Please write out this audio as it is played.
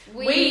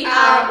We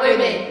are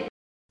women.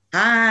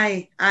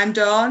 Hi, I'm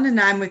Dawn and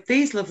I'm with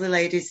these lovely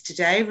ladies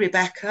today,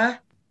 Rebecca,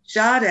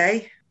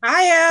 Jade,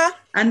 Hiya!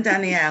 and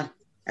Danielle.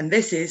 And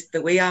this is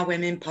the We Are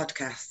Women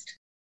podcast.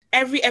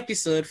 Every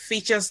episode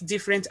features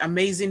different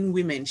amazing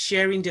women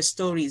sharing their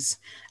stories.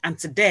 And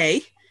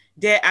today,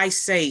 dare I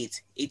say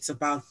it, it's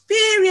about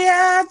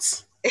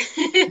periods.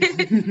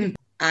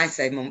 I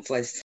say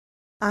monthlies.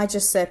 I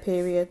just say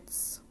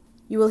periods.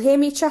 You will hear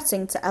me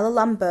chatting to Ella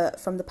Lambert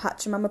from the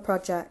Pachamama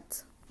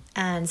Project.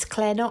 And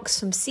Claire Knox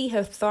from See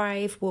Her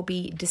Thrive will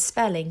be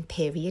dispelling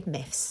period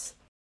myths.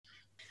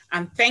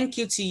 And thank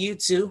you to you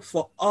two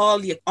for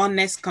all your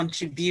honest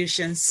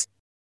contributions.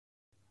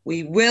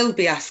 We will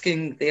be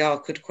asking the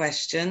awkward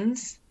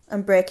questions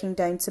and breaking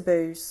down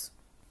taboos.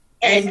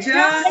 Enjoy!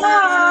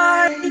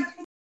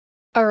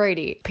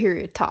 Alrighty,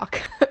 period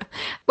talk.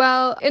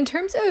 Well, in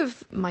terms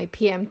of my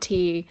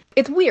PMT,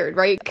 it's weird,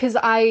 right? Because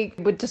I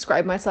would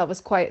describe myself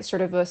as quite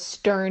sort of a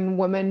stern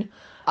woman.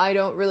 I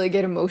don't really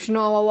get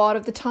emotional a lot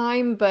of the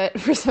time, but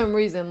for some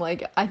reason,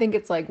 I think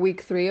it's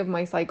week 3 of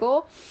my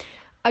cycle,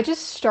 I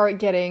just start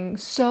getting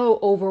so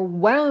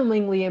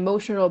overwhelmingly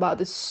emotional about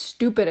the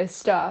stupidest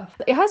stuff.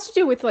 It has to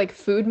do with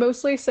food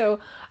mostly. So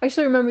I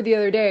actually remember the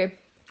other day,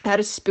 I had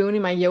a spoon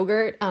in my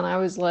yogurt and I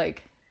was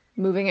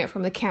moving it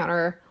from the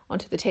counter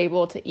onto the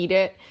table to eat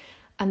it.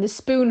 And the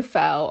spoon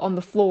fell on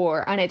the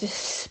floor and it just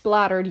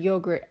splattered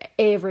yogurt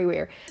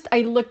everywhere.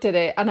 I looked at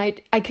it and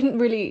I couldn't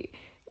really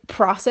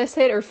process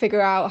it or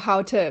figure out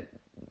how to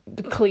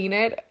clean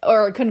it,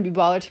 or I couldn't be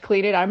bothered to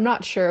clean it. I'm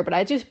not sure, but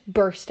I just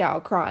burst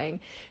out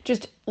crying,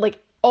 just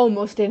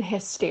almost in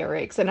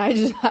hysterics. And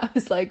I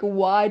was like,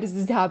 why does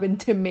this happen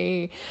to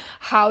me?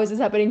 How is this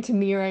happening to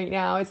me right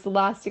now? It's the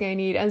last thing I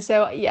need. And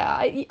so,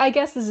 yeah, I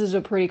guess this is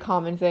a pretty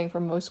common thing for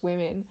most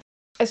women.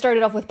 I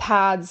started off with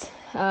pads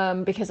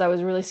because I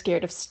was really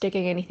scared of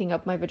sticking anything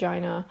up my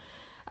vagina.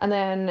 And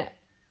then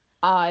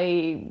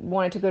I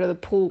wanted to go to the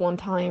pool one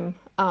time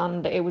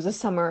and it was a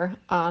summer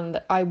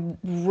and I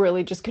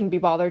really just couldn't be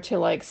bothered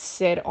to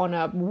sit on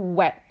a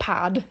wet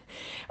pad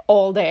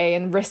all day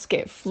and risk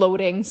it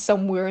floating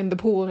somewhere in the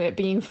pool and it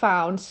being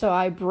found. So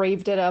I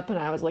braved it up and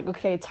I was like,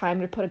 okay,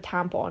 time to put a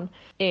tampon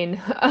in.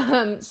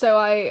 So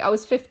I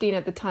was 15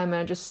 at the time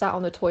and I just sat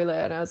on the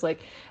toilet and I was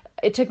like,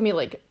 it took me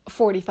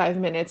 45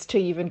 minutes to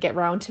even get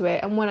round to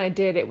it. And when I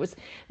did, it was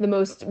the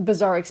most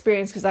bizarre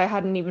experience because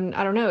I'd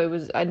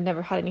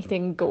never had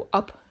anything go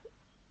up.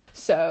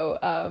 So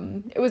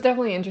it was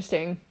definitely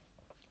interesting.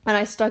 And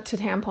I stuck to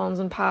tampons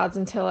and pads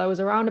until I was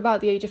around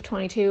about the age of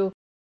 22.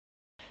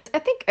 I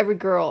think every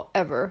girl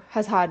ever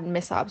has had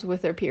mishaps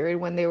with their period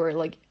when they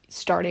were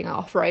starting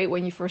off, right?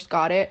 When you first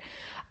got it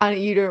and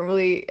you don't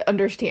really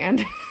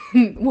understand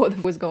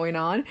what was going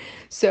on.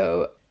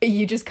 So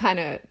you just kind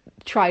of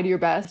tried your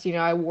best.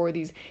 I wore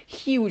these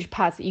huge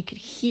pads that you could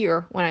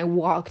hear when I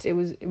walked. It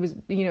was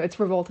it's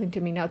revolting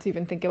to me now to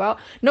even think about.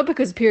 Not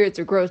because periods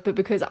are gross, but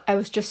because I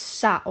was just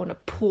sat on a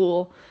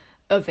pool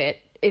of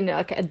it in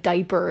a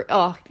diaper.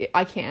 Oh,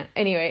 I can't.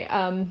 Anyway,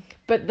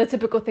 but the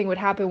typical thing would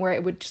happen where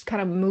it would just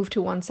kind of move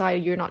to one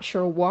side. You're not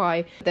sure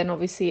why. Then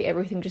obviously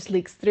everything just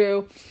leaks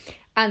through.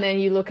 And then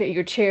you look at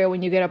your chair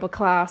when you get up a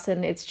class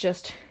and it's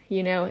just,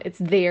 it's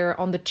there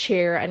on the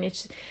chair and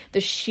it's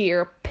the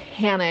sheer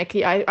panic.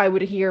 I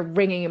would hear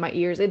ringing in my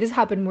ears. It has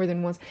happened more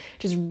than once,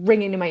 just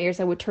ringing in my ears.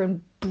 I would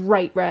turn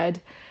bright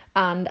red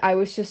and I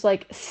was just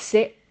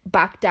sit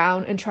back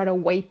down and try to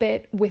wipe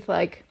it with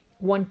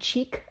one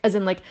cheek, as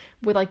in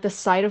with the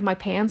side of my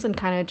pants and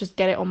kind of just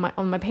get it on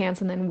my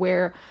pants and then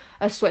wear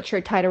a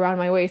sweatshirt tied around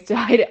my waist to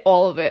hide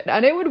all of it.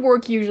 And it would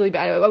work usually, but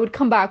I would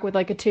come back with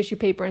a tissue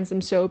paper and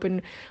some soap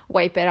and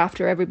wipe it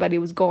after everybody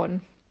was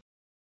gone.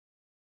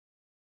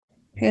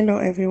 Hello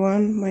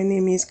everyone, my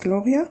name is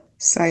Gloria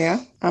Saya.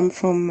 I'm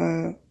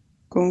from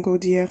Congo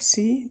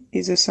DRC,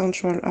 is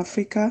Central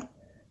Africa.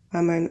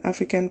 I'm an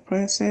African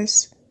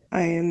princess.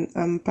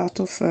 I'm part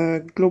of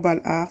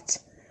Global Art.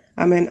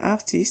 I'm an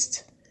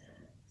artist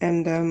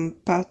and I'm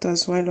part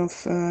as well of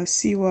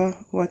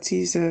CIWA, what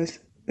is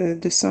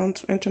the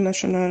Centre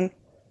International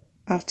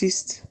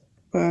Artist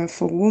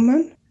for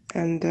Women.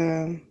 And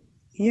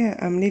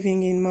I'm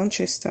living in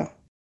Manchester.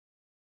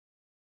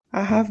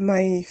 I have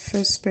my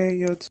first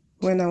period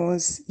when I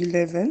was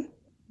 11,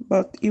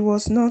 but it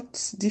was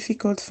not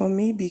difficult for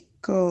me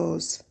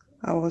because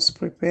I was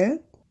prepared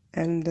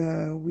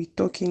and we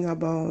talking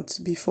about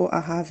before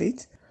I have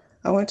it.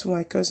 I went to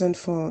my cousin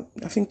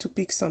to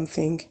pick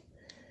something.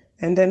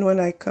 And then when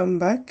I come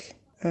back,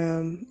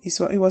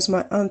 it was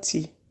my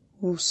auntie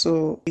who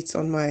saw it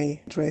on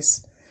my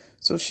dress.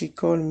 So she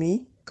called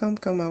me, come,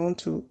 I want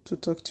to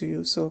talk to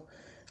you. So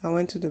I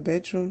went to the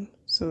bedroom.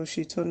 So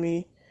she told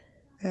me,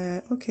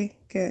 okay,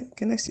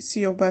 can I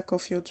see your back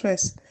of your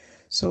dress?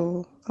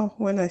 So,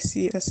 when I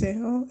see it, I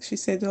say, she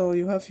said,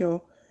 you have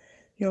your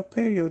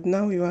period.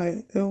 Now you are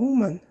a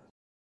woman.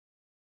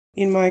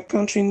 In my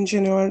country in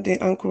general, they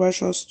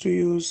encourage us to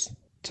use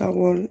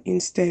towel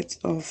instead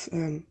of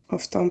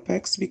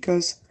Tampax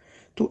because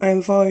to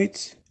avoid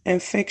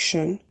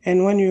infection.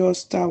 And when you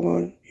use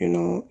towel,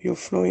 your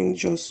flowing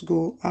just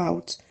go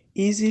out.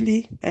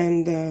 easily,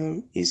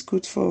 and is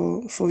good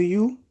for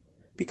you,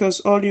 because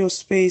all your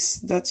space,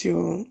 that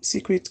your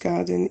secret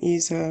garden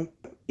is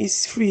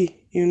free,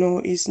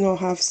 it's not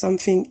have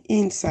something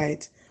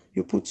inside.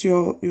 You put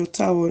your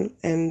towel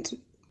and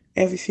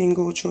everything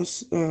goes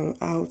just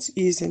out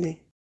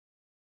easily.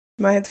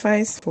 My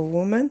advice for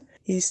women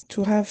is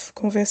to have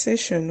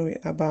conversation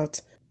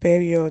about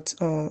period,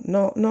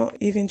 not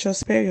even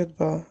just period,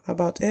 but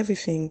about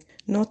everything,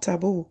 not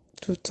taboo,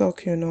 to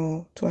talk,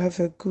 to have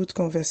a good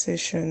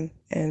conversation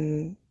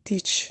and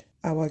teach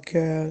our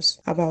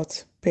girls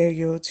about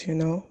periods,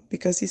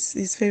 because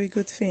it's very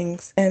good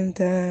things. And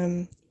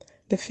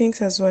the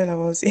things as well, I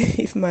was,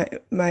 if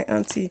my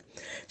auntie,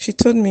 she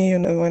told me,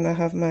 when I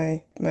have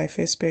my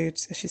first period,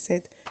 she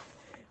said,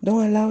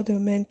 don't allow the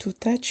men to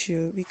touch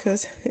you,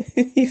 because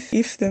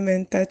if the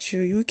men touch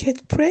you, you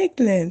get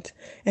pregnant.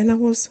 And I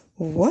was,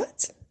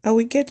 what? I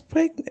will get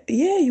pregnant?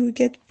 Yeah, you will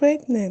get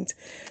pregnant.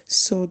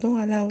 So don't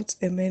allow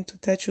a man to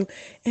touch you.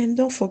 And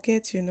don't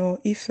forget,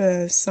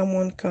 if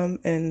someone come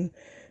and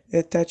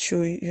touch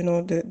you,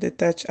 the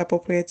touch,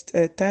 appropriate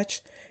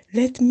touch,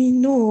 let me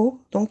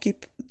know. Don't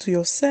keep to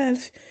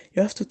yourself.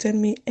 You have to tell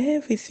me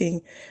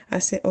everything. I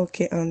say,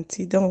 okay,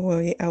 auntie, don't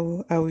worry. I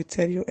will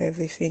tell you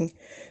everything.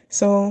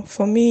 So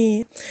for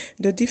me,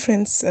 the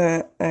difference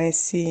I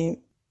see,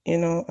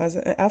 as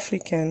an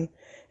African,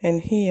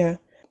 and here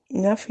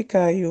in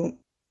Africa,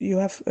 you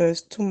have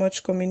too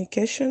much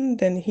communication.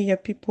 Then here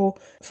people,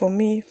 for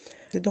me,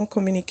 they don't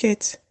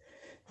communicate.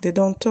 They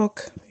don't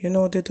talk, they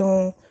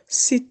don't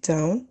sit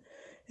down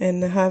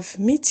and have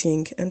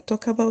meeting and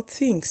talk about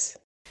things.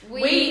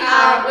 We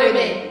are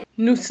women.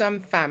 Nous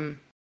sommes femmes.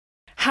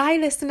 Hi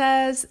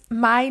listeners,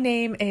 my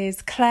name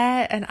is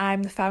Claire and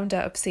I'm the founder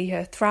of See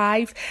Her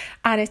Thrive,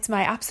 and it's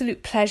my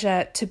absolute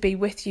pleasure to be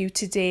with you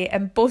today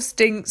and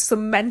busting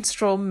some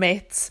menstrual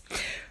myths.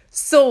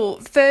 So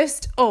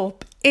first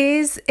up,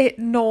 is it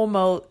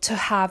normal to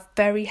have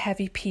very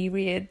heavy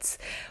periods?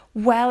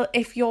 Well,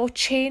 if you're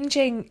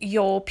changing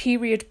your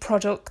period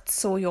products,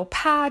 so your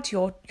pad,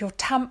 your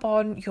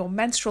tampon, your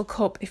menstrual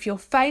cup, if you're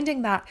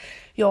finding that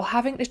you're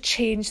having to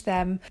change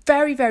them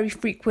very, very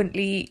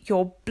frequently,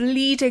 you're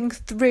bleeding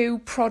through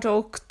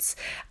products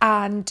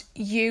and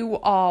you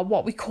are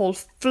what we call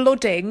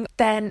flooding,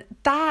 then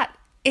that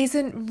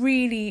isn't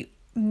really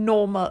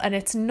normal and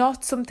it's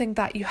not something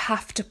that you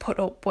have to put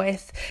up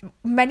with.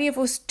 Many of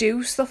us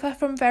do suffer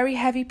from very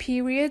heavy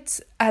periods,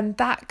 and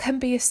that can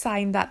be a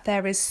sign that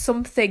there is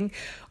something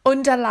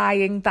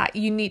underlying that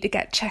you need to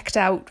get checked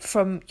out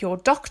from your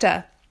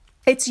doctor.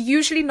 It's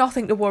usually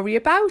nothing to worry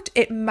about.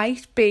 It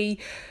might be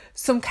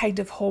some kind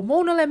of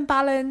hormonal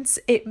imbalance.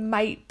 It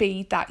might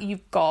be that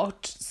you've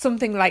got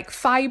something like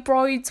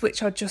fibroids,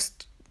 which are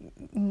just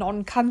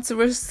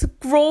non-cancerous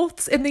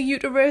growths in the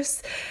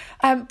uterus,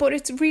 but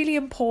it's really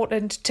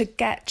important to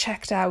get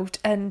checked out.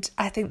 And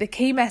I think the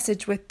key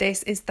message with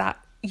this is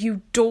that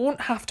you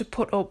don't have to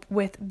put up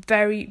with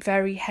very,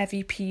 very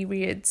heavy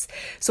periods.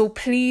 So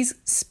please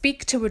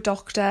speak to a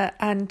doctor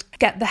and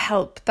get the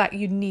help that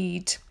you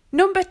need.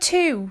 Number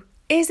 2,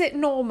 is it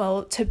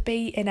normal to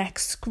be in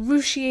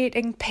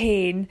excruciating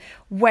pain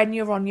when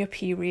you're on your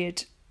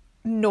period?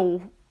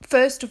 No.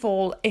 First of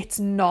all, it's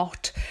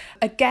not.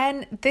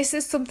 Again, this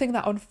is something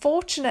that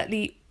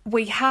unfortunately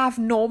we have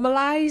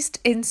normalised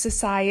in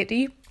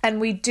society, and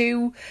we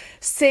do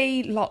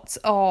see lots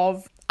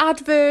of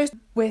adverts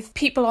with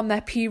people on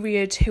their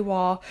period who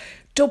are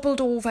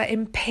doubled over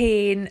in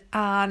pain,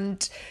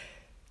 and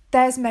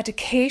there's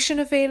medication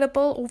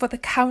available over the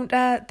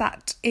counter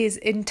that is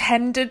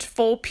intended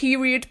for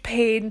period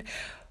pain.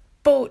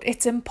 But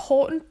it's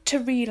important to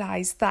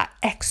realise that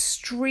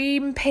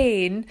extreme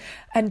pain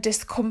and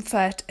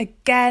discomfort,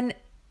 again,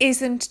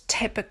 isn't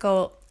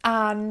typical,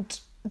 and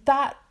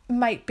that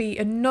might be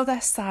another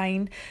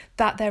sign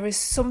that there is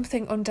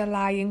something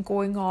underlying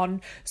going on.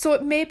 So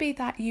it may be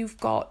that you've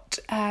got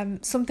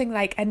something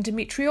like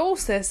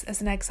endometriosis,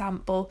 as an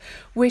example,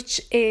 which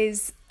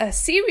is a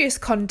serious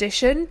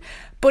condition,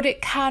 but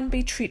it can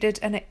be treated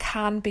and it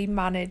can be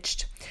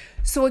managed.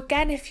 So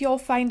again, if you're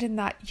finding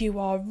that you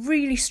are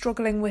really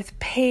struggling with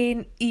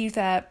pain,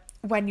 either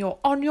when you're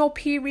on your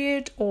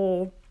period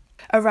or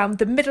around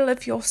the middle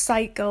of your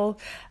cycle,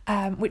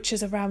 which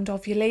is around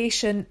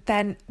ovulation,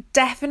 then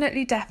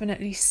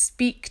definitely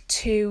speak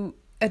to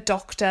a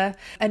doctor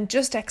and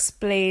just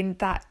explain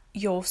that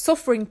you're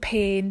suffering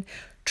pain.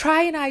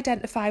 Try and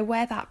identify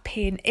where that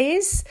pain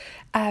is.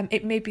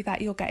 It may be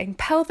that you're getting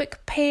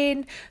pelvic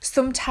pain.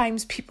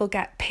 Sometimes people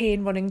get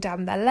pain running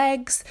down their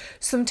legs.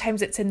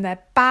 Sometimes it's in their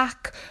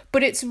back.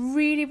 But it's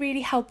really,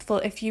 really helpful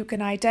if you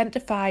can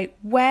identify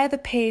where the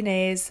pain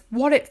is,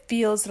 what it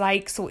feels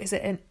like. So is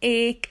it an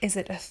ache? Is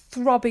it a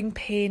throbbing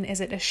pain? Is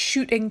it a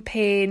shooting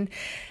pain?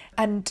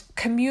 And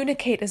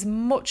communicate as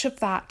much of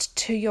that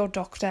to your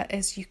doctor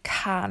as you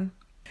can.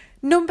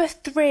 Number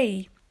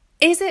 3,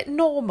 is it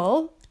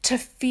normal to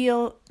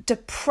feel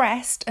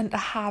depressed and to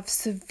have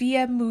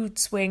severe mood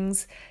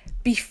swings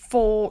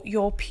before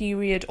your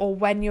period or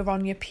when you're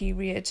on your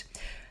period?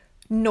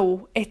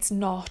 No, it's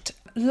not.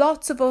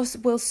 Lots of us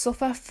will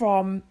suffer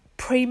from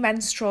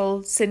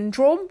premenstrual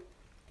syndrome,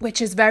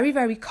 which is very,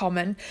 very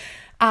common.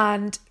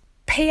 And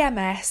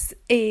PMS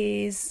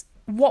is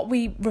what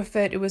we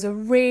refer to as a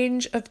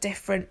range of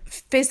different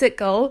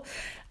physical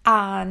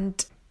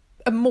and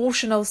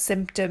emotional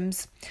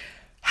symptoms.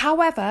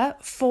 However,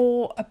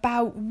 for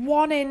about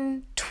 1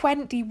 in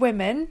 20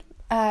 women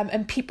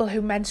and people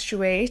who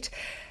menstruate,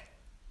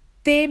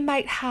 they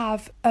might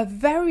have a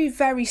very,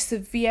 very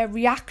severe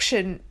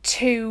reaction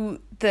to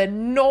the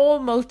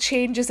normal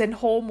changes in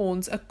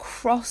hormones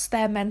across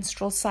their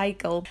menstrual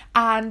cycle.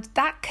 And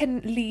that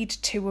can lead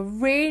to a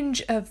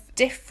range of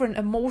different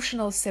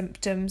emotional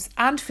symptoms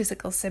and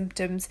physical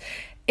symptoms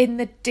in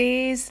the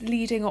days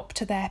leading up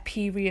to their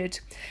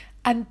period.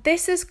 And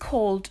this is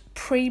called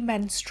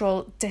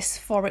premenstrual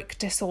dysphoric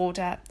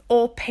disorder,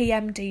 or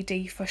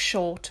PMDD for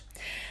short.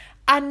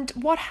 And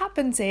what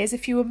happens is,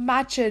 if you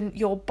imagine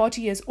your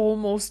body is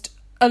almost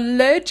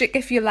allergic,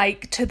 if you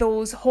like, to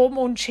those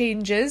hormone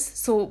changes,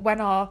 so when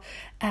our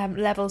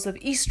levels of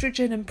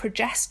estrogen and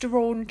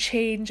progesterone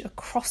change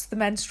across the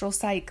menstrual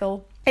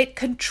cycle, it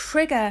can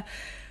trigger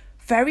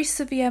very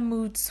severe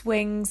mood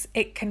swings,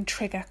 it can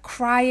trigger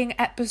crying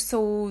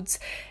episodes,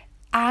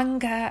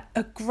 anger,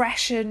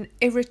 aggression,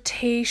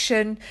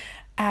 irritation,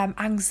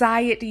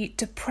 anxiety,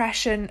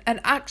 depression.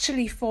 And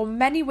actually, for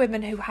many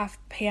women who have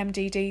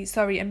PMDD,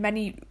 and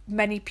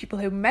many people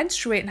who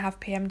menstruate and have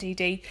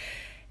PMDD,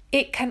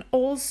 it can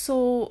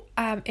also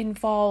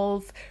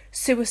involve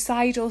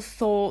suicidal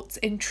thoughts,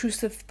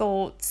 intrusive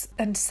thoughts,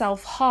 and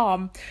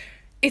self-harm.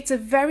 It's a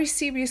very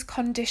serious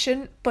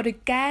condition, but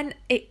again,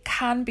 it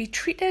can be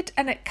treated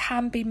and it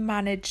can be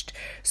managed.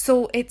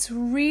 So it's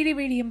really,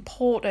 really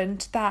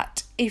important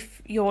that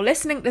if you're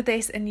listening to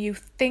this and you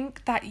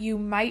think that you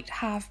might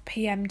have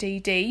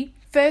PMDD,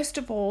 first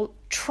of all,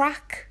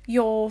 track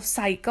your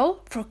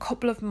cycle for a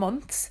couple of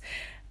months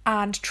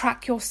and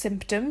track your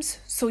symptoms.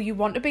 So you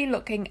want to be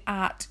looking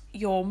at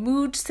your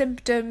mood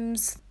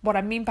symptoms. What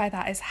I mean by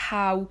that is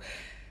how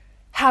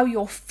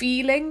you're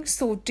feeling.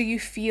 So do you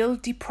feel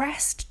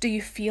depressed? Do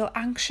you feel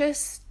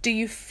anxious? Do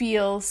you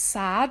feel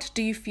sad?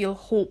 Do you feel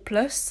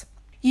hopeless?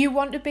 You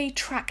want to be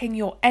tracking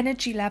your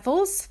energy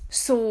levels.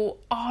 So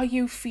are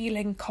you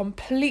feeling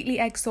completely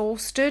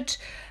exhausted?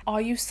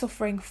 Are you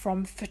suffering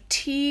from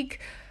fatigue?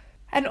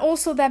 And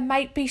also there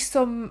might be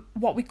some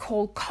what we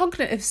call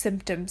cognitive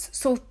symptoms.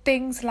 So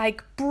things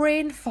like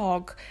brain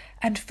fog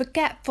and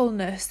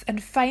forgetfulness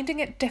and finding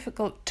it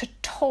difficult to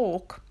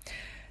talk.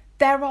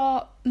 There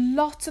are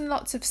lots and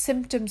lots of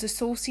symptoms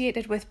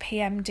associated with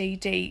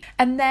PMDD.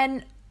 And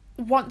then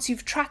once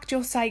you've tracked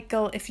your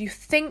cycle, if you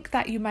think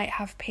that you might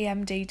have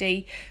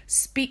PMDD,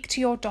 speak to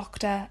your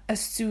doctor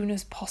as soon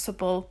as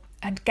possible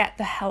and get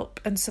the help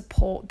and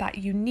support that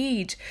you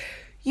need.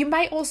 You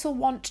might also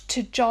want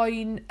to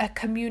join a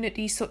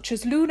community such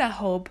as Luna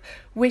Hub,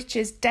 which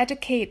is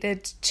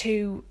dedicated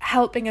to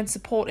helping and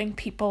supporting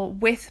people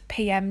with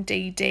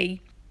PMDD.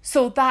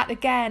 So that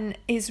again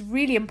is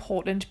really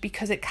important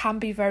because it can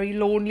be very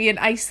lonely and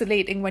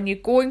isolating when you're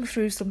going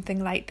through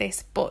something like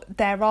this, but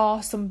there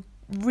are some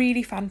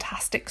really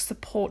fantastic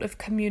supportive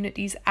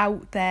communities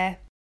out there.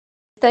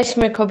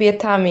 Jesteśmy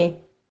kobietami.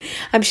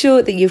 I'm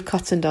sure that you've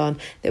cottoned on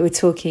that we're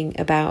talking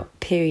about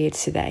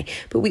periods today,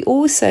 but we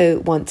also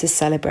want to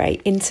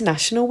celebrate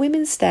International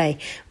Women's Day,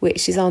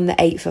 which is on the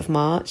 8th of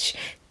March.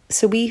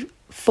 So we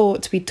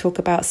thought we'd talk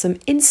about some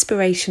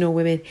inspirational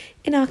women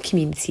in our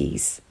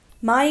communities.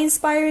 My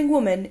inspiring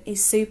woman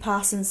is Sue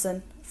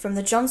Parsonson from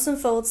the Johnson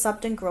Fold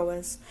Sabden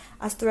Growers,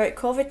 as throughout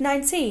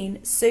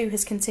COVID-19, Sue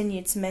has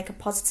continued to make a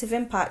positive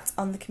impact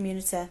on the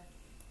community,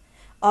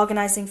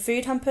 organising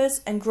food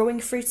hampers and growing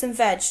fruit and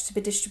veg to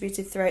be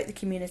distributed throughout the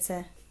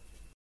community.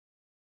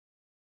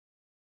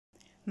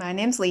 My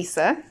name's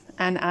Lisa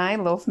and I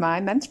love my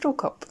menstrual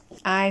cup.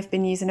 I've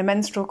been using a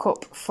menstrual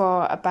cup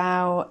for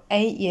about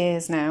 8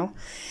 years now.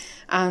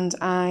 And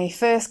I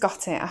first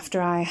got it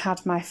after I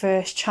had my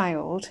first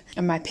child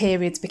and my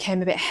periods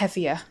became a bit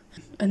heavier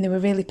and they were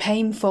really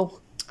painful.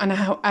 And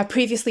I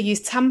previously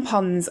used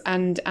tampons,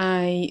 and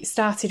I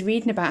started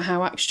reading about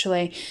how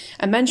actually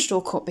a menstrual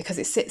cup, because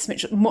it sits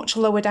much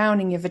lower down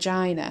in your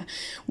vagina,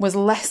 was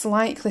less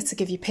likely to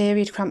give you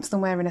period cramps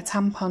than wearing a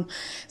tampon.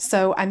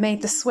 So I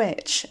made the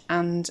switch,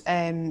 and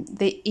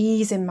the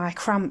ease in my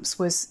cramps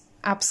was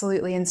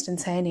absolutely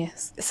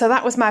instantaneous. So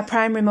that was my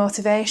primary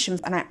motivation,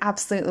 and I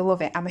absolutely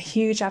love it. I'm a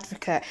huge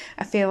advocate.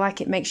 I feel like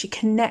it makes you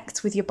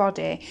connect with your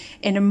body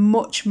in a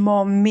much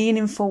more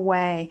meaningful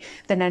way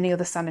than any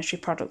other sanitary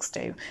products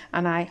do,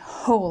 and I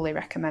wholly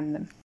recommend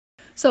them.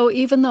 So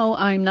even though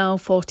I'm now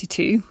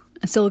 42,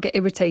 I still get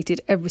irritated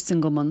every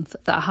single month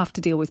that I have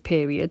to deal with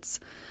periods,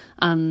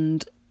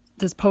 and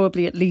there's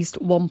probably at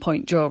least one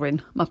point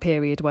during my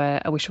period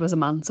where I wish I was a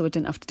man so I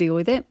didn't have to deal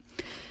with it.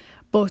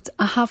 But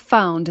I have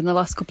found in the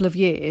last couple of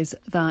years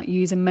that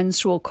using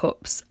menstrual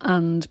cups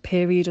and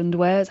period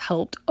underwear has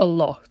helped a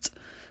lot,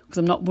 because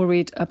I'm not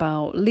worried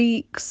about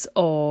leaks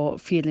or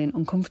feeling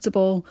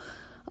uncomfortable,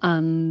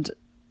 and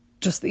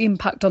just the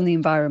impact on the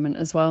environment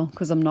as well,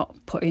 because I'm not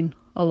putting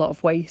a lot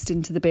of waste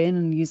into the bin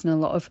and using a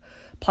lot of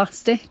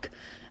plastic.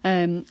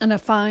 And I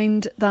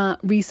find that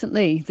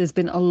recently there's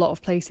been a lot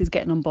of places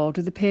getting on board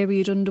with the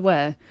period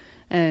underwear.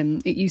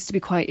 It used to be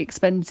quite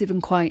expensive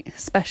and quite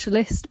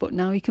specialist, but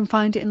now you can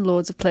find it in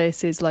loads of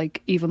places,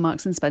 like even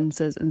Marks and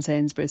Spencer's and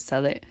Sainsbury's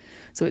sell it.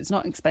 So it's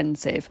not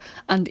expensive,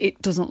 and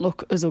it doesn't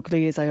look as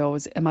ugly as I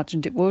always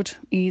imagined it would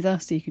either.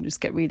 So you can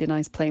just get really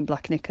nice plain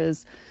black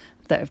knickers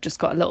that have just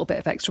got a little bit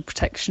of extra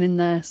protection in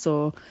there,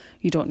 so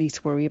you don't need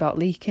to worry about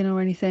leaking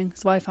or anything.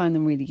 So I find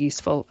them really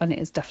useful, and it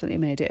has definitely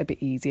made it a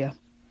bit easier.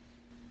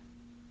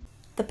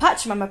 The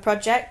Patch Mama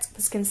project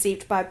was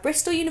conceived by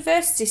Bristol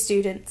University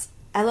student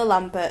Ella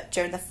Lambert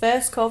during the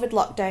first COVID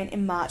lockdown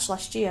in March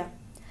last year.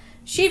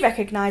 She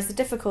recognised the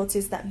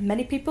difficulties that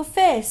many people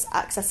face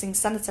accessing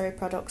sanitary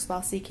products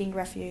while seeking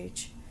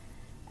refuge.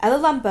 Ella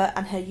Lambert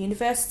and her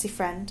university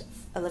friend,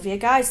 Olivia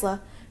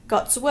Geisler,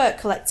 got to work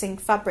collecting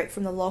fabric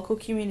from the local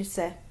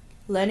community,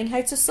 learning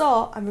how to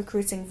sew and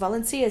recruiting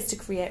volunteers to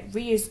create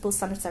reusable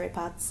sanitary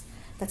pads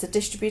that are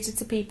distributed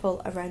to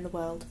people around the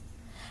world.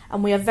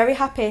 And we are very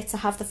happy to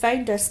have the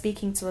founder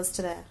speaking to us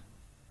today.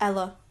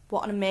 Ella,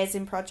 what an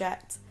amazing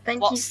project.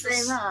 Thank you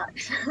so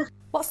much.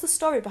 What's the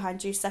story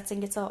behind you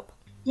setting it up?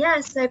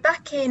 Yeah, so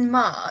back in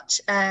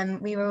March,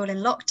 we were all in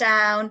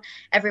lockdown.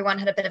 Everyone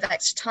had a bit of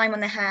extra time on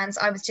their hands.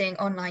 I was doing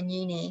online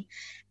uni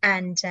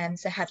and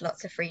so had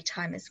lots of free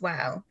time as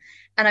well.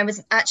 And I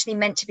was actually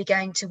meant to be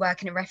going to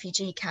work in a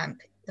refugee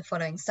camp the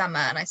following summer,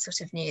 and I sort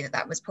of knew that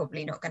that was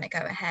probably not going to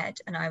go ahead.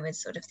 And I was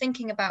sort of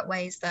thinking about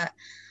ways that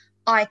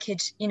I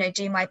could,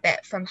 do my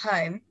bit from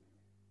home.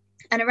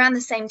 And around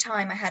the same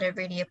time, I had a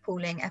really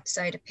appalling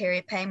episode of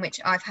period pain, which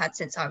I've had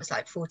since I was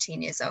like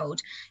 14 years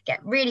old.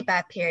 Get really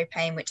bad period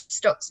pain, which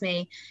stops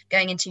me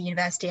going into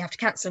university. I have to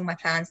cancel all my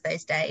plans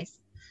those days.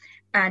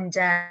 And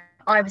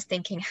I was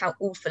thinking how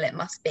awful it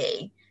must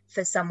be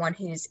for someone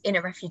who's in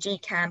a refugee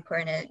camp or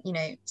in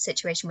a,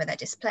 situation where they're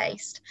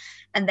displaced,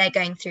 and they're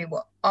going through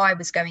what I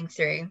was going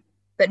through,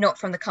 but not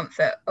from the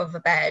comfort of a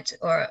bed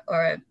or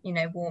a,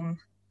 warm,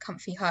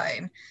 comfy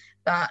home,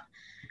 but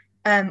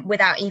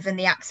without even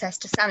the access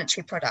to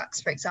sanitary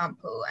products, for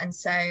example. And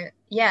so,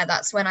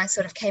 that's when I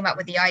sort of came up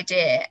with the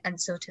idea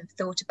and sort of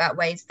thought about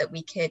ways that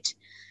we could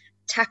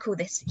tackle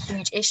this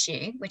huge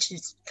issue, which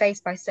is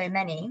faced by so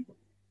many.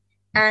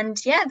 And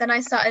then I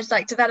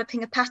started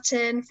developing a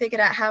pattern, figured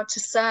out how to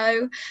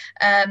sew,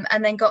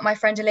 and then got my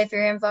friend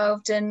Olivia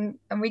involved and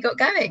we got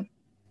going.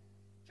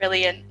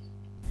 Brilliant.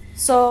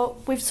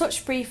 So we've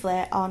touched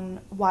briefly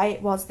on why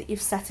it was that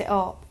you've set it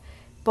up,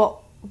 but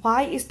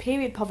why is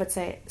period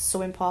poverty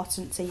so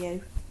important to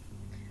you?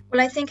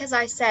 Well, I think, as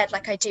I said,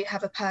 I do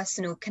have a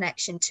personal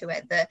connection to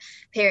it. The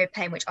period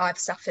pain, which I've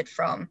suffered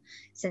from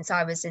since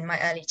I was in my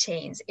early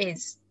teens,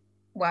 it's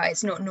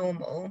not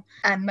normal,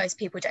 and most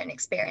people don't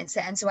experience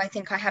it. And so I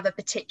think I have a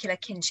particular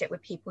kinship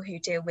with people who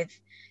deal with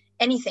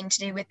anything to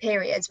do with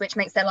periods, which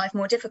makes their life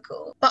more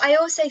difficult. But I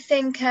also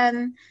think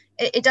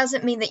it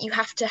doesn't mean that you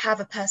have to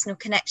have a personal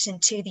connection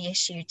to the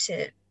issue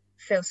to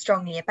feel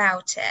strongly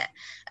about it.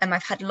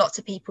 I've had lots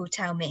of people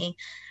tell me,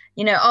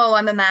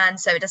 I'm a man,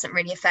 so it doesn't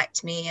really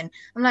affect me. And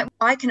I'm like,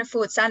 I can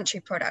afford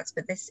sanitary products,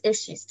 but this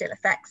issue still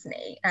affects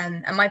me.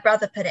 And my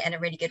brother put it in a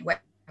really good way,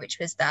 which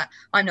was that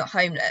I'm not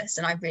homeless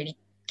and I really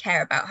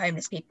care about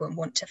homeless people and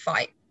want to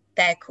fight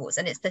their cause.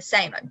 And it's the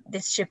same.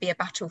 This should be a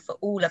battle for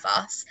all of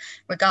us,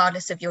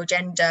 regardless of your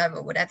gender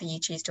or whatever you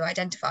choose to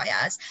identify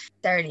as.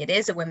 It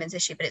is a women's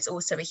issue, but it's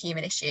also a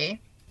human issue.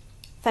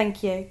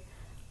 Thank you.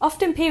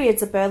 Often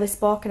periods are barely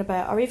spoken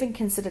about or even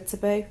considered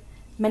taboo.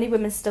 Many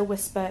women still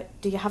whisper,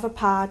 "Do you have a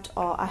pad?"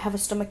 or "I have a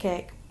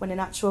stomachache," when in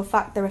actual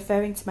fact they're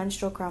referring to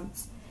menstrual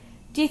cramps.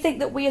 Do you think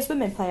that we as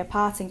women play a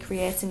part in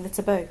creating the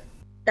taboo?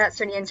 That's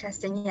really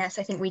interesting. Yes,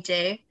 I think we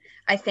do.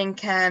 I think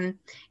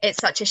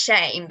it's such a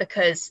shame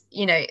because,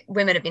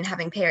 women have been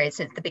having periods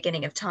since the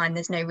beginning of time.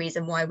 There's no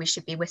reason why we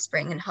should be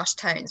whispering in hushed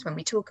tones when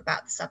we talk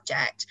about the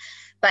subject.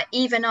 But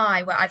even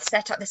I've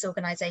set up this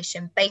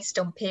organisation based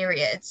on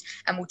periods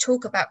and will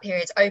talk about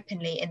periods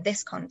openly in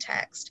this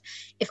context.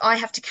 If I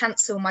have to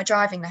cancel my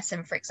driving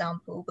lesson, for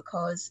example,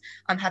 because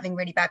I'm having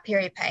really bad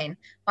period pain,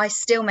 I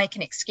still make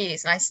an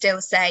excuse and I still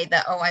say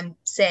that, I'm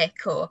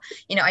sick, or,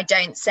 I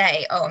don't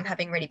say, I'm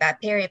having really bad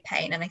period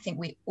pain. And I think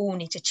we all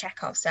need to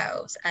check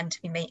ourselves and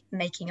to be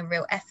making a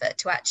real effort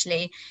to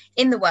actually,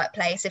 in the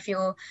workplace, if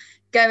you're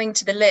going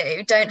to the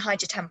loo, don't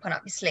hide your tampon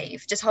up your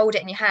sleeve, just hold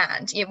it in your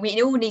hand.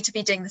 We all need to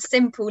be doing the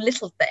simple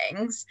little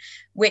things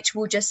which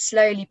will just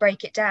slowly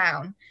break it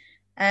down.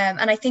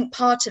 And I think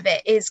part of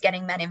it is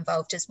getting men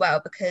involved as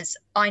well, because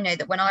I know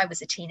that when I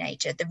was a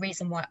teenager, the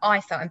reason why I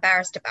felt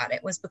embarrassed about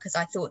it was because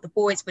I thought the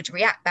boys would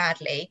react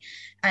badly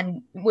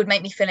and would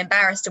make me feel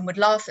embarrassed and would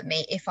laugh at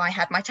me if I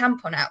had my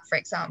tampon out, for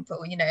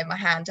example, in my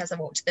hand as I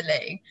walked to the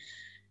loo.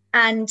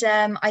 And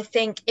I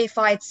think if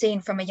I'd seen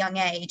from a young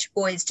age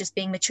boys just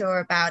being mature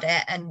about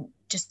it and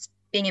just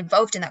being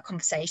involved in that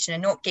conversation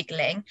and not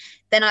giggling,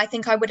 then I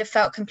think I would have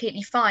felt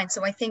completely fine.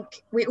 So I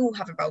think we all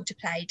have a role to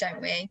play,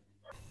 don't we?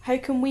 How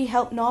can we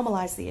help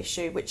normalise the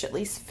issue, which at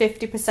least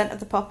 50% of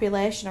the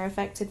population are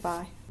affected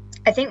by?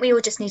 I think we all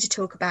just need to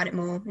talk about it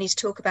more,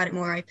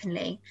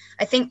 openly.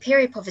 I think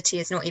period poverty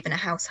is not even a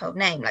household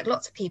name. Like,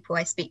 lots of people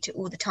I speak to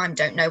all the time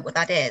don't know what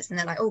that is. And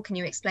they're like, oh, can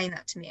you explain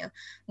that to me?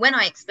 When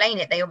I explain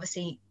it, they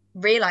obviously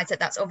realize that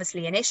that's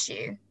obviously an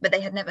issue, but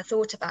they had never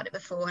thought about it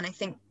before. And I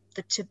think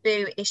the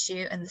taboo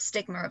issue and the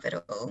stigma of it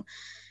all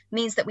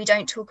means that we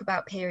don't talk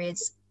about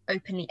periods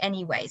openly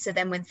anyway. So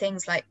then when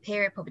things like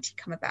period poverty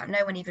come about,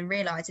 no one even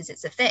realizes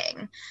it's a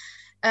thing.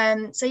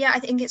 So yeah, I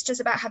think it's just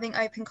about having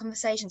open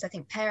conversations. I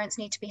think parents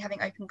need to be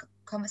having open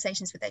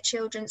conversations with their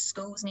children.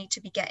 Schools need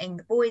to be getting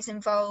the boys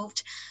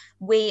involved.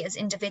 We as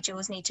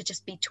individuals need to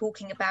just be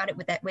talking about it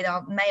with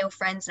our male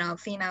friends and our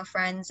female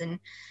friends and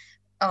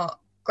our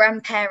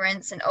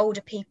grandparents and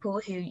older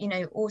people who, you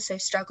know, also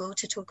struggle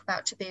to talk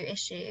about taboo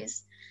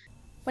issues.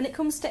 When it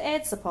comes to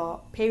aid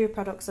support, period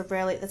products are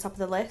really at the top of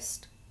the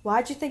list.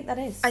 Why do you think that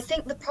is? I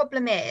think the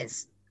problem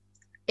is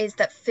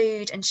that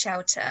food and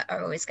shelter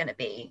are always going to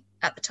be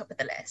at the top of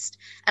the list.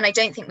 And I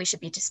don't think we should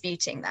be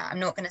disputing that. I'm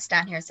not going to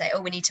stand here and say,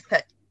 oh, we need to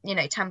put, you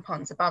know,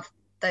 tampons above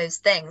those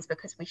things,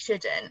 because we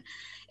shouldn't.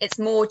 It's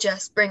more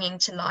just bringing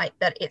to light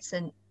that it's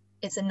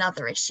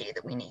another issue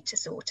that we need to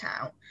sort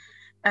out.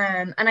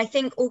 And I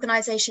think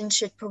organisations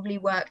should probably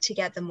work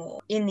together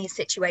more in these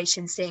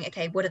situations, seeing,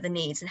 okay, what are the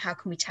needs and how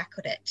can we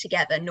tackle it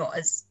together, not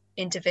as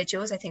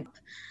individuals. I think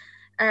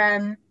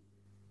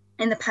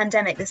in the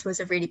pandemic, this was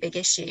a really big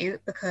issue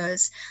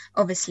because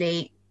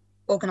obviously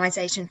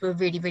organisations were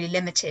really, really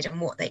limited on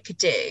what they could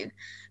do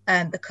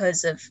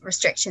because of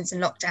restrictions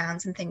and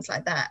lockdowns and things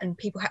like that. And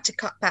people had to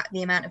cut back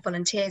the amount of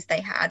volunteers they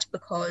had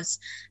because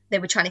they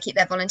were trying to keep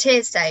their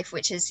volunteers safe,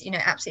 which is, you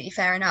know, absolutely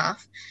fair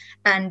enough.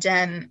 And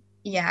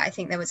yeah, I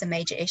think there was a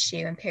major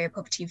issue and period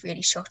poverty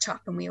really shot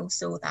up, and we all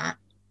saw that.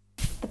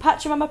 The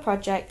Pachamama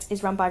project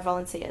is run by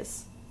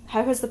volunteers.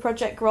 How has the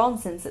project grown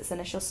since its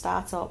initial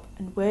start-up,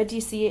 and where do you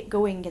see it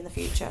going in the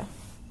future?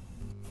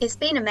 It's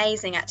been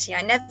amazing, actually.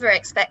 I never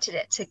expected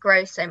it to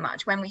grow so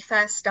much. When we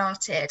first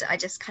started, I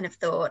just kind of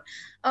thought,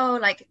 oh,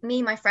 like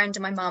me, my friend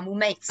and my mum will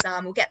make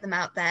some, we'll get them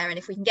out there, and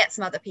if we can get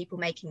some other people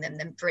making them,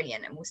 then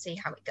brilliant, and we'll see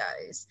how it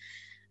goes.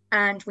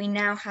 And we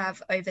now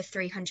have over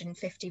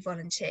 350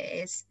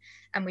 volunteers,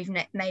 and we've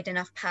made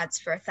enough pads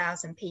for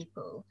 1,000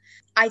 people.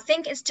 I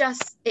think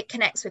it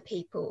connects with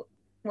people.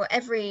 Well,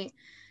 every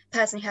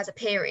person who has a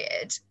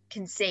period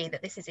can see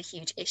that this is a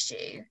huge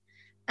issue.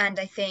 And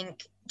I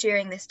think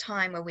during this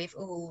time where we've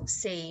all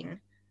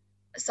seen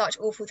such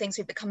awful things,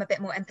 we've become a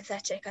bit more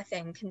empathetic, I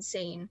think, and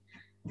seen,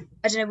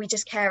 I don't know, we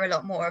just care a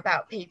lot more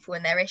about people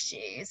and their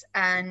issues.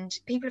 And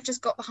people have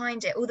just got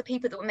behind it. All the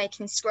people that were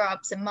making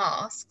scrubs and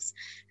masks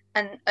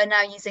and are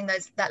now using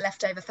that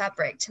leftover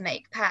fabric to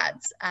make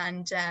pads.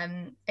 And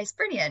it's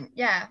brilliant.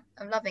 Yeah,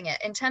 I'm loving it.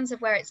 In terms of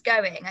where it's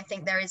going, I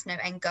think there is no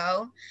end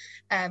goal.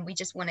 We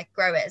just want to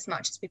grow it as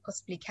much as we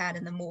possibly can.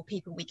 And the more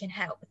people we can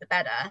help, the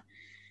better.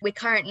 We're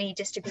currently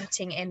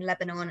distributing in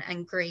Lebanon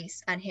and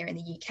Greece and here in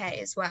the UK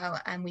as well.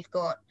 And we've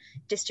got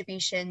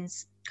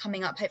distributions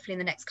coming up, hopefully in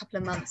the next couple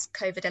of months,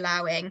 COVID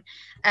allowing,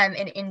 in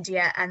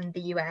India and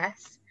the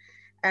US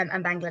and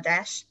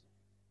Bangladesh.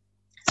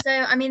 So,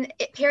 I mean,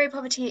 period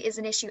poverty is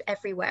an issue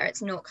everywhere.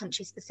 It's not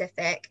country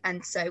specific.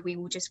 And so we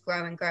will just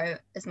grow and grow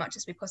as much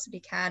as we possibly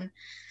can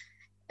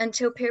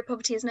until period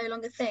poverty is no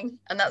longer a thing.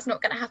 And that's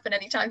not going to happen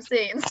anytime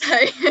soon.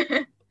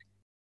 So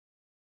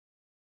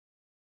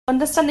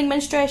Understanding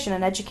menstruation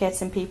and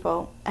educating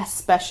people,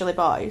 especially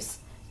boys,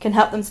 can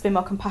help them to be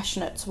more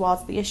compassionate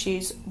towards the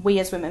issues we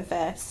as women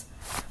face.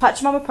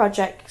 Pachamama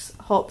Project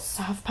hopes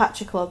to have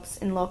Pacha clubs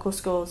in local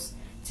schools,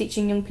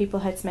 teaching young people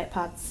how to make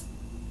pads.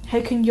 How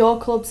can your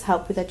clubs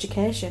help with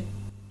education?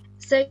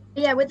 So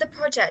yeah, with the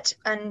project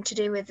and to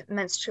do with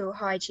menstrual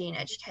hygiene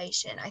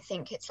education, I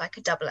think it's like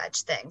a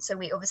double-edged thing. So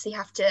we obviously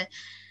have to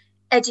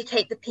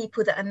educate the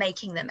people that are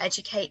making them,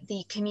 educate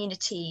the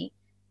community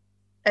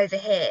over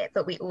here,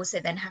 but we also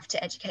then have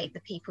to educate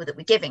the people that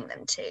we're giving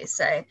them to.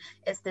 So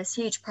it's this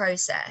huge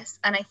process.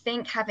 And I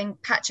think having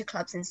Pacha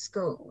clubs in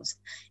schools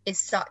is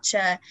such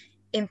a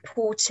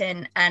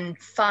important and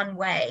fun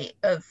way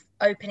of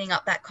opening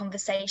up that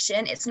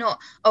conversation. It's not,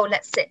 oh,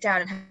 let's sit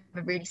down and have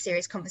a really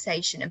serious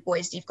conversation and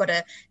boys, you've got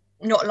to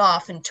not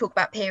laugh and talk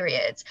about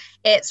periods.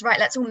 It's right,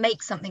 let's all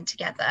make something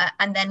together,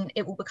 and then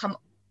it will become,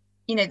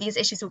 you know, these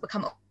issues will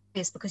become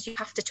obvious because you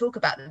have to talk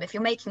about them. If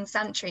you're making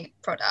sanitary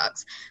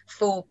products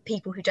for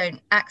people who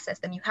don't access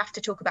them, you have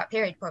to talk about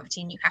period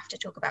poverty and you have to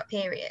talk about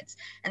periods.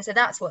 And so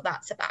that's what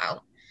that's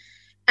about.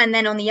 And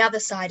then on the other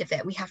side of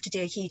it, we have to do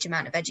a huge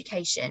amount of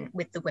education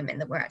with the women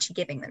that we're actually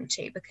giving them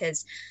to,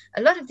 because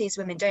a lot of these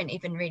women don't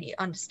even really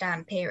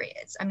understand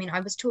periods. I mean, I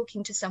was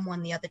talking to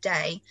someone the other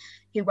day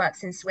who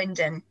works in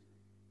Swindon,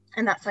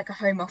 and that's like a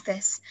home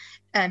office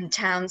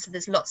town. So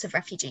there's lots of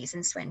refugees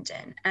in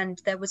Swindon.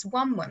 And there was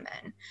one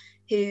woman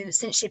who,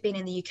 since she'd been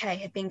in the UK,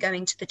 had been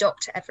going to the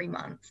doctor every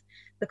month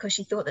because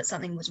she thought that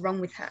something was wrong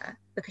with her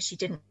because she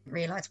didn't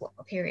realise what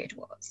a period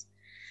was.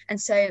 And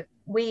so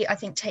we, I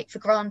think, take for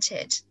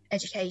granted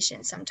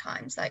education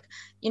sometimes. Like,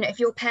 if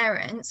your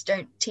parents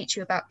don't teach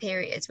you about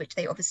periods, which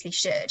they obviously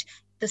should,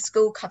 the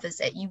school covers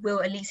it, you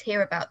will at least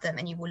hear about them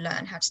and you will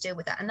learn how to deal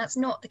with that. And that's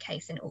not the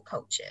case in all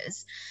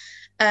cultures.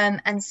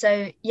 And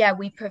so,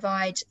 we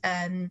provide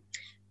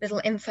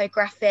little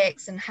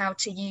infographics and how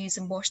to use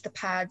and wash the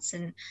pads,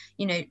 and,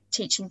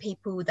 teaching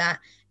people that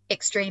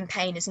extreme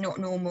pain is not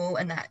normal,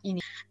 and that in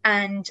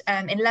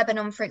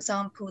Lebanon, for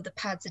example, the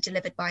pads are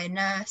delivered by a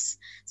nurse,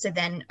 so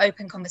then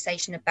open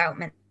conversation about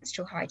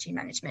menstrual hygiene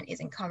management is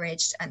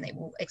encouraged, and they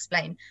will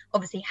explain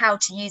obviously how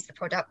to use the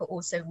product, but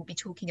also we'll be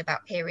talking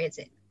about periods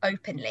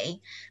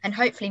openly, and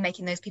hopefully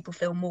making those people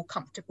feel more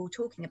comfortable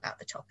talking about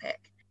the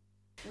topic.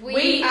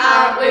 We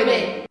are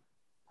women.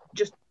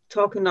 Just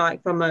talking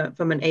like from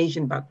an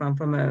Asian background,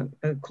 from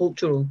a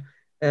cultural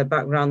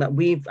background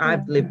that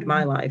I've lived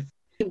my life.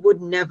 We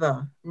would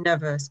never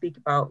speak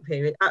about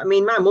period. I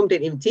mean, my mum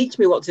didn't even teach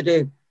me what to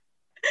do.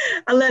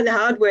 I learned the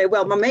hard way.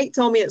 Well, my mate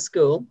told me at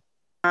school,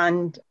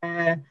 and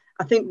I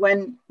think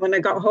when I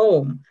got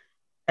home,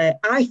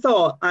 I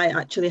thought I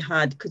actually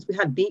had, because we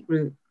had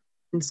beetroot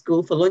in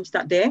school for lunch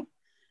that day,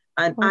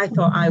 and I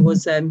thought I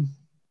was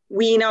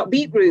weeing out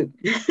beetroot,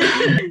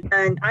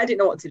 and I didn't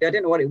know what to do. I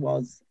didn't know what it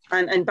was.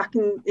 And back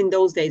in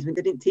those days when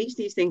they didn't teach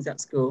these things at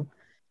school,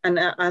 and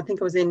I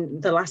think I was in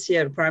the last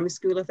year of primary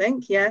school, I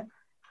think,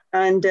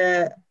 and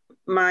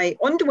my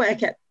underwear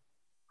kept,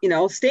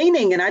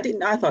 staining, and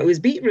I thought it was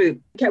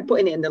beetroot. I kept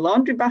putting it in the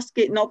laundry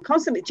basket, not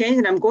constantly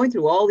changing. I'm going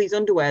through all these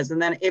underwears,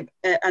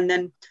 and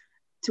then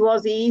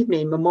towards the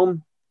evening, my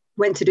mum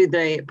went to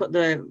put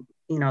the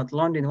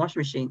laundry in the washing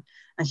machine,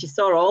 and she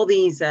saw all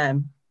these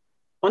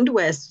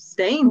underwear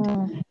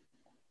stained.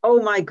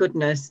 Oh my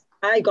goodness.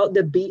 I got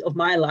the beat of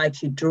my life.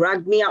 She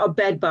dragged me out of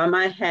bed by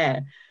my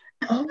hair.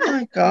 Oh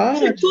my God.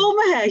 She pulled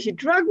my hair. She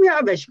dragged me out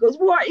of bed. She goes,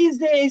 "What is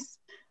this?"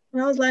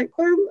 And I was like,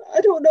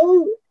 I don't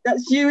know.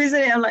 That's you, isn't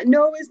it? I'm like,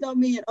 no, it's not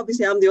me. And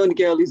obviously I'm the only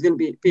girl who's going to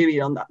be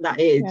period on that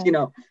age,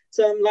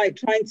 So I'm like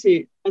trying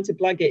to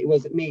blag it. It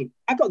wasn't me.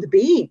 I got the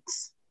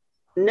beats.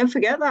 I'll never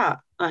forget that.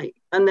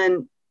 And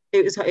then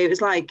it was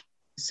like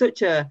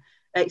such a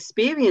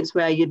experience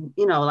where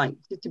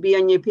to be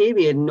on your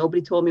period and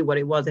nobody told me what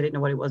it was. I didn't know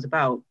what it was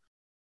about.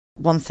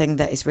 One thing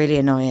that is really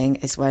annoying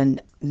is when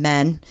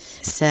men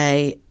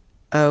say,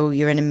 "Oh,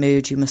 you're in a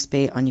mood, you must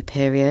be on your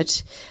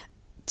period."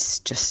 It's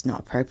just not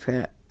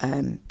appropriate.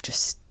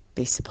 Just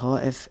be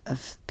supportive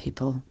of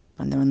people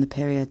when they're on the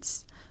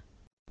periods.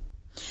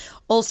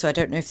 Also, I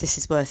don't know if this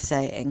is worth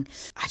saying.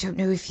 I don't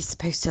know if you're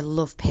supposed to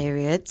love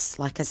periods,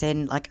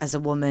 as a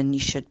woman, you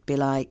should be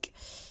like,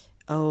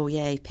 "Oh,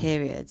 yay,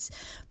 periods."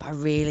 But I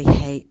really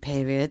hate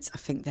periods. I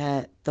think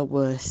they're the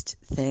worst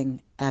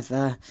thing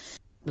ever.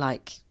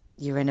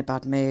 You're in a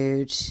bad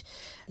mood,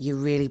 you're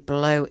really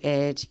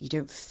bloated, you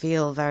don't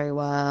feel very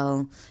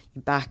well,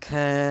 your back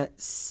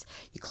hurts,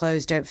 your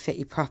clothes don't fit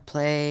you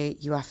properly,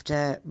 you have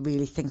to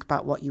really think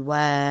about what you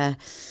wear,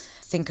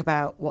 think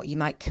about what you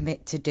might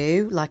commit to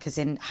do, as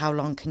in how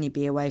long can you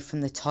be away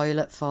from the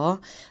toilet for?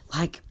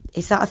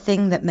 Is that a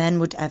thing that men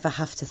would ever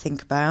have to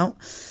think about?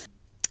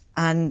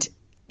 And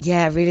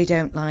I really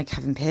don't like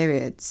having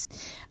periods,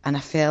 and I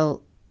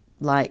feel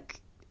like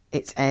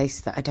it's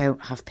ace that I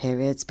don't have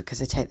periods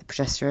because I take the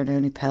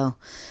progesterone-only pill.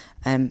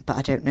 But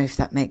I don't know if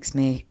that makes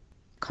me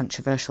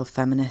controversial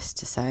feminist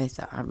to say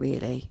that I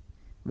really,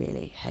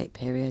 really hate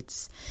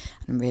periods.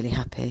 And I'm really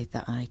happy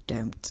that I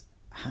don't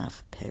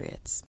have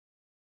periods.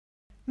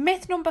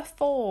 Myth number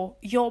 4,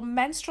 your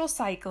menstrual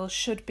cycle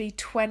should be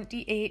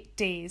 28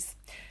 days.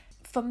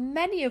 For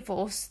many of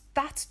us,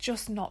 that's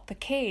just not the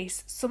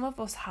case. Some of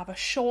us have a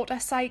shorter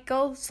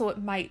cycle, so it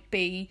might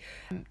be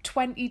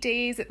 20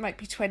 days, it might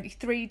be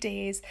 23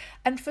 days.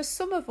 And for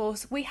some of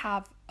us, we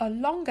have a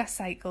longer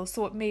cycle,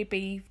 so it may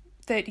be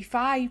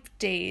 35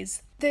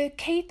 days. The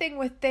key thing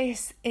with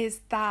this is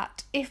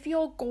that if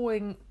you're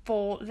going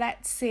for,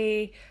 let's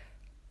say,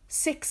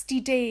 60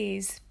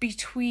 days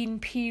between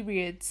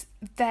periods,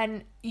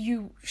 then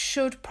you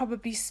should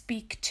probably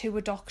speak to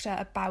a doctor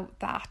about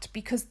that,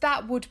 because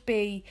that would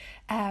be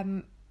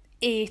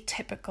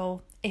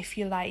atypical, if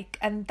you like,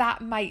 and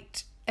that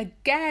might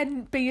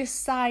again be a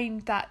sign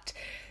that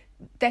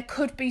there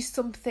could be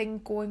something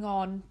going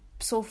on.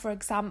 So for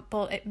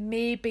example, it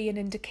may be an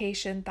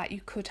indication that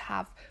you could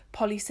have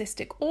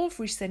polycystic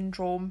ovary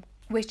syndrome,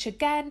 which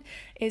again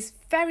is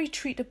very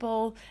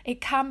treatable.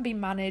 It can be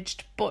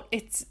managed, but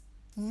it's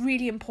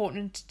really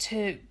important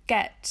to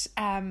get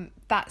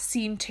that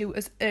seen to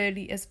as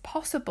early as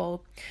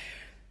possible.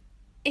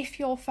 If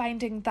you're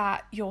finding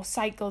that your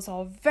cycles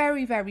are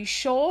very, very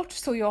short,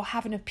 so you're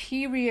having a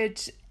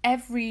period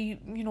every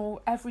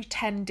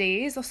 10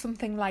 days or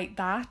something like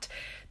that,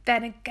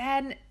 then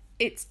again,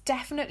 it's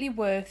definitely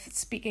worth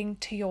speaking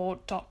to your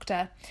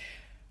doctor.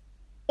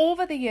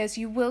 Over the years,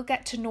 you will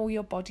get to know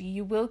your body,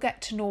 you will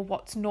get to know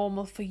what's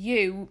normal for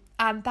you,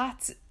 and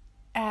that's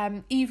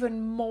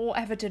even more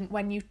evident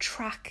when you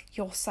track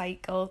your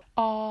cycle.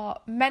 Our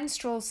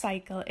menstrual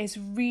cycle is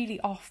really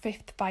our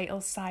 5th vital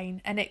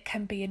sign, and it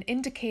can be an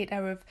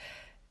indicator of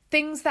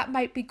things that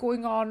might be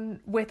going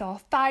on with our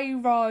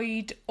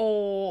thyroid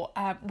or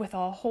with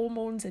our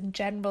hormones in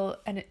general.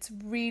 And it's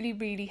really,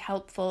 really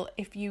helpful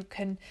if you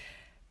can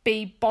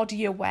be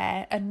body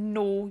aware and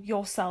know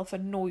yourself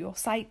and know your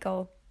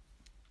cycle.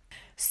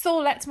 So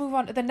let's move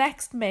on to the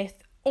next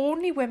myth.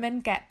 Only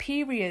women get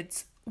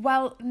periods.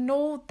 Well,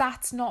 no,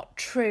 that's not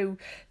true.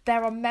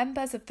 There are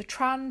members of the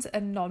trans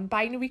and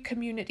non-binary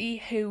community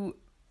who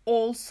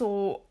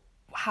also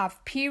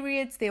have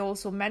periods, they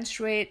also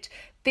menstruate,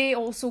 they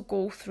also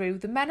go through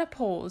the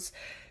menopause.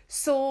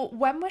 So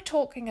when we're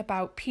talking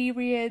about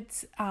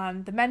periods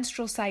and the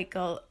menstrual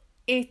cycle,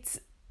 it's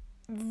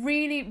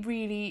really,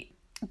 really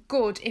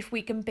good if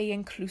we can be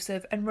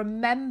inclusive and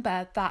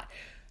remember that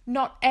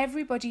not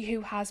everybody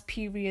who has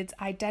periods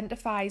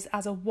identifies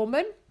as a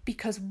woman,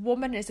 because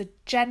woman is a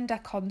gender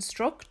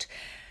construct,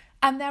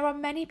 and there are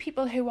many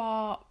people who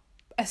are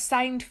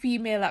assigned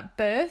female at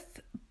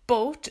birth,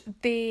 but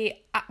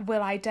they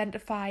will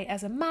identify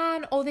as a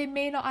man, or they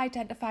may not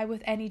identify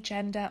with any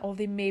gender, or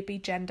they may be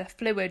gender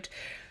fluid.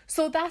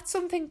 So that's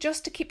something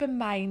just to keep in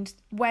mind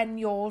when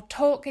you're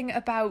talking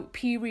about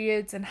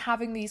periods and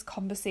having these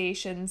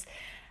conversations.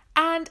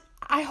 And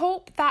I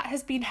hope that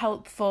has been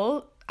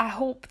helpful. I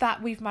hope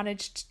that we've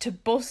managed to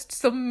bust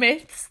some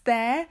myths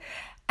there.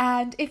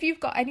 And if you've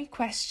got any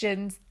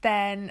questions,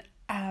 then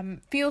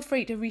feel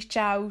free to reach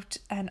out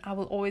and I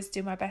will always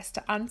do my best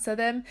to answer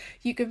them.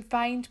 You can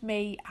find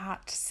me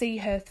at See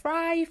Her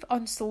Thrive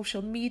on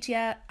social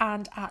media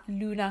and at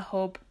Luna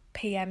Hub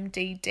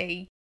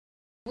PMDD.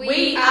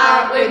 We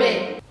are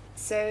women.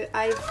 So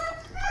okay,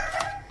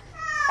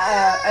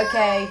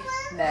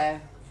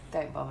 no,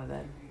 don't bother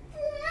then.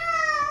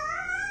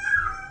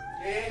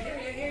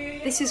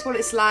 This is what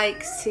it's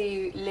like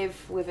to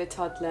live with a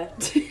toddler.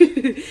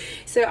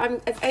 So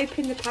I've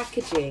opened the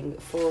packaging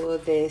for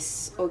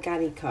this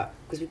organic cup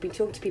because we've been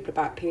talking to people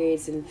about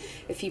periods and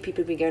a few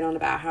people have been going on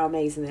about how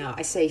amazing they are.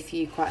 I say a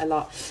few quite a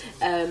lot.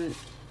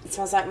 So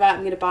I was like, right,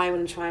 I'm going to buy one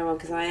and try one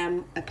because I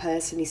am a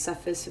person who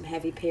suffers from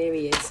heavy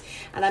periods.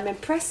 And I'm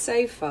impressed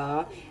so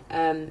far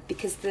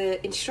because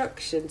the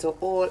instructions are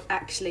all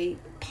actually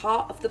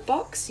part of the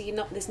box.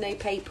 So there's no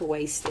paper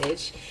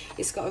wastage.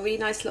 It's got a really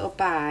nice little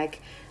bag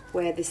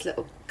where this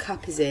little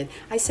cup is in.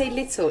 I say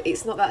little,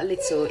 it's not that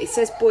little. It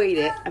says boil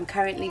it. I'm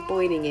currently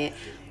boiling it.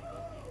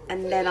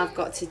 And then I've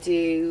got to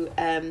do,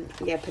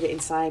 put it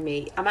inside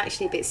me. I'm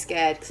actually a bit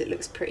scared because it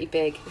looks pretty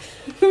big.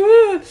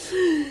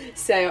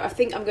 So I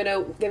think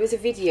there is a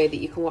video that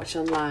you can watch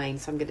online,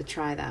 so I'm going to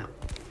try that.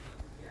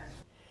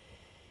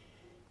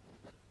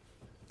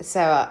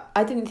 So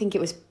I didn't think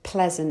it was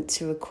pleasant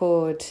to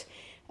record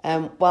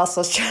whilst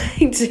I was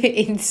trying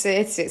to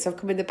insert it. So I've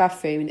come in the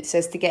bathroom and it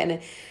says to get in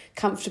a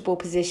comfortable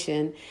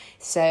position.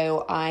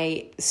 So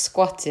I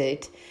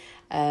squatted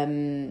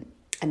and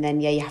then,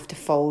 you have to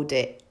fold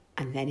it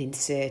and then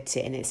insert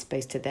it and it's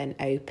supposed to then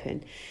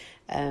open.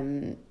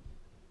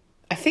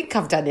 I think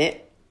I've done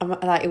it.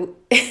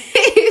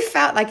 It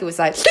felt like it was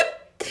like...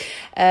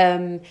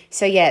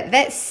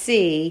 let's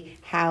see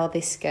how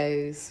this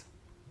goes.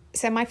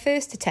 So my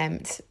first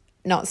attempt,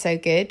 not so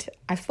good.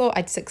 I thought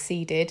I'd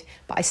succeeded,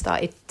 but I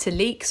started to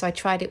leak, so I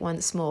tried it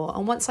once more.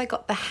 And once I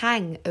got the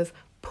hang of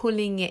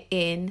pulling it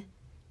in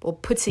or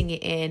putting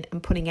it in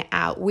and putting it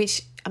out,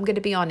 which I'm going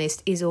to be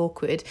honest is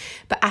awkward,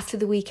 but after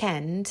the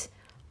weekend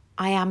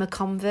I am a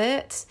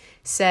convert.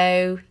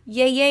 So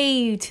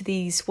yay to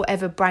these,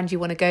 whatever brand you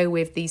want to go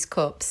with, these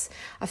cups.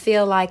 I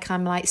feel like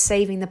I'm like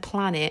saving the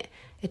planet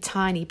a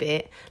tiny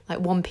bit, like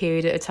one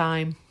period at a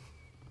time.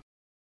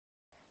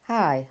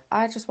 Hi,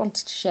 I just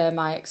wanted to share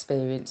my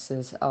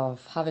experiences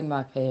of having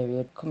my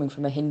period coming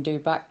from a Hindu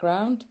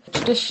background.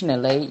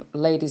 Traditionally,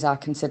 ladies are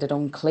considered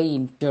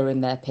unclean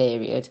during their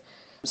period.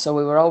 So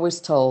we were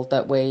always told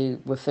that we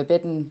were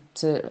forbidden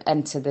to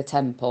enter the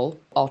temple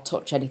or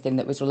touch anything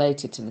that was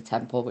related to the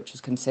temple, which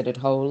was considered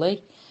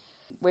holy,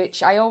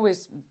 which I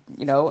always,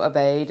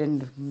 obeyed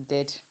and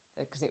did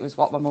because it was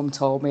what my mum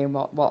told me and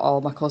what all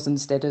my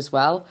cousins did as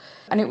well.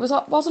 And it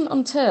wasn't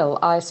until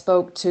I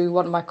spoke to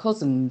one of my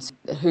cousins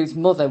whose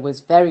mother was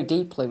very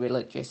deeply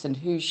religious and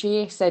who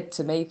she said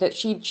to me that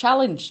she'd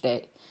challenged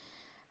it.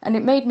 And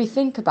it made me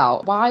think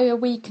about, why are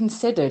we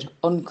considered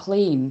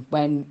unclean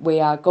when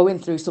we are going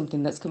through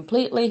something that's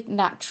completely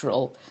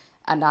natural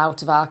and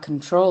out of our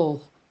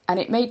control? And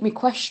it made me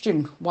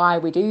question why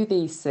we do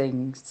these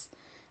things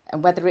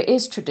and whether it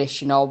is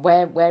tradition or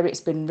where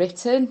it's been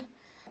written.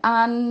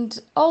 And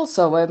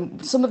also,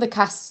 some of the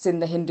castes in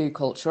the Hindu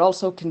culture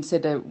also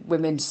consider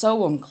women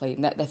so unclean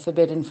that they're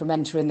forbidden from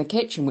entering the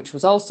kitchen, which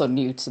was also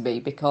new to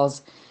me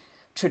because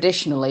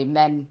traditionally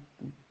men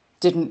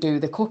didn't do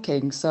the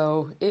cooking.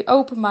 So it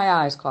opened my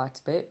eyes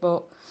quite a bit,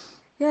 but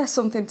yeah,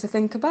 something to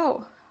think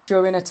about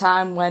during a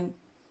time when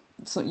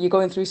you're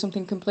going through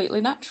something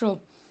completely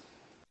natural.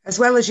 As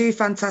well as you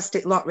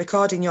fantastic lot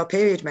recording your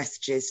period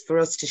messages for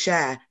us to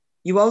share,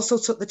 you also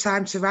took the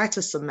time to write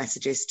us some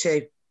messages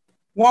too.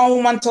 One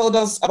woman told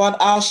us about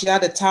how she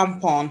had a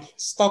tampon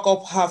stuck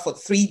up her for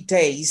 3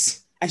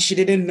 days and she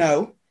didn't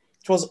know.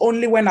 It was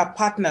only when her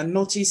partner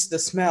noticed the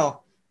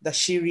smell that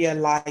she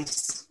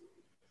realized.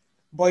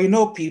 But you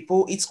know,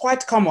 people, it's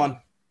quite common.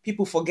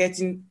 People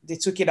forgetting they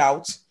took it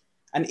out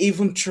and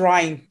even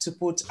trying to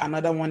put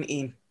another one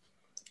in.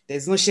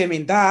 There's no shame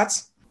in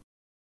that.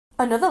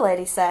 Another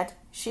lady said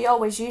she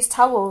always used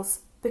towels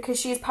because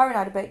she is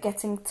paranoid about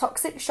getting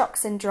toxic shock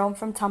syndrome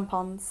from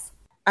tampons.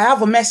 I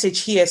have a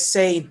message here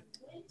saying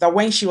that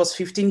when she was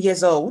 15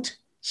 years old,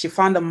 she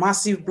found a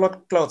massive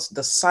blood clot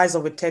the size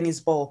of a tennis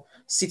ball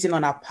sitting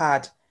on her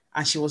pad,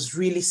 and she was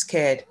really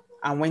scared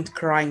and went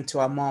crying to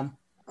her mom.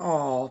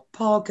 Oh,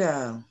 poor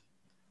girl.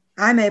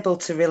 I'm able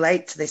to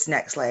relate to this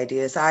next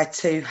lady as I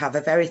too have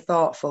a very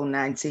thoughtful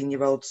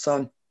 19-year-old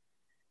son.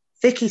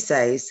 Vicky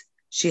says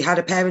she had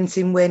a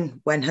parenting win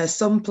when her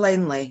son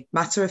plainly,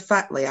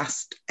 matter-of-factly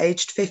asked,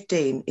 aged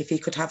 15, if he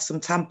could have some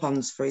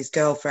tampons for his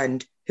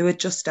girlfriend who had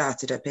just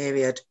started her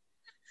period.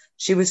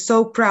 She was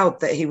so proud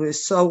that he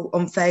was so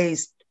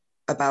unfazed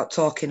about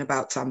talking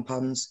about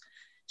tampons.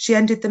 She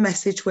ended the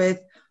message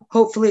with,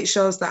 hopefully it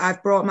shows that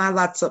I've brought my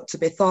lads up to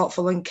be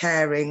thoughtful and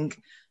caring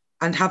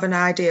and have an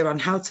idea on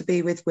how to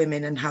be with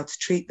women and how to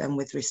treat them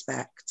with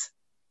respect.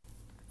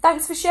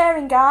 Thanks for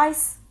sharing,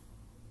 guys.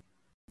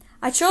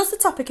 I chose the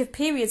topic of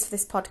periods for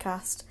this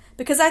podcast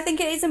because I think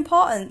it is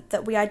important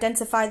that we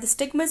identify the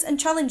stigmas and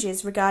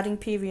challenges regarding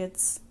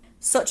periods,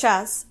 such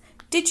as,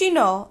 did you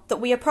know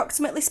that we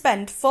approximately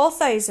spend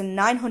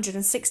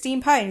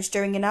 £4,916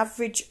 during an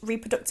average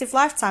reproductive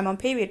lifetime on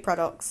period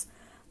products?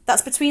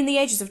 That's between the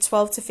ages of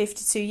 12 to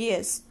 52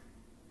 years.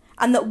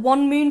 And that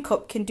one moon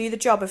cup can do the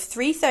job of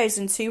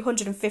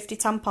 3,250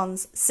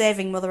 tampons,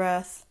 saving Mother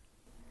Earth.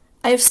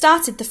 I have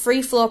started the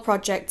Free Flow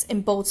project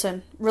in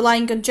Bolton,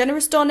 relying on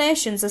generous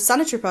donations of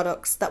sanitary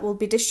products that will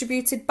be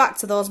distributed back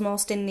to those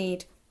most in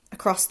need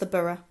across the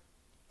borough.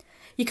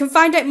 You can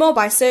find out more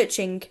by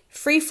searching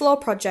Free Flow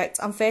Project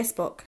on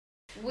Facebook.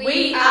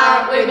 We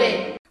are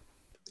women.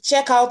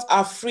 Check out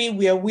our free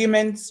We Are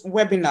Women's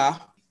webinar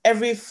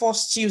every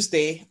first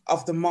Tuesday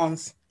of the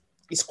month.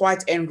 It's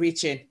quite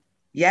enriching.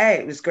 Yeah,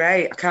 it was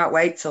great. I can't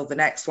wait till the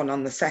next one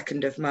on the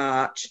 2nd of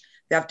March.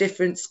 They have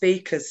different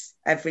speakers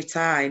every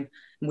time.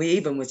 We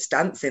even was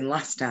dancing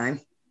last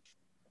time.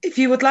 If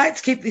you would like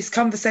to keep this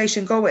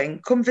conversation going,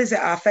 come visit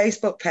our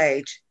Facebook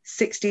page,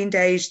 16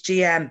 Days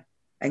GM,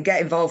 and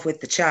get involved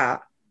with the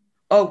chat.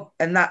 Oh,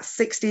 and that's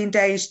 16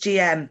 Days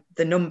GM,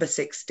 the number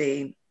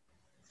 16.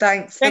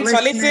 Thanks for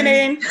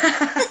listening.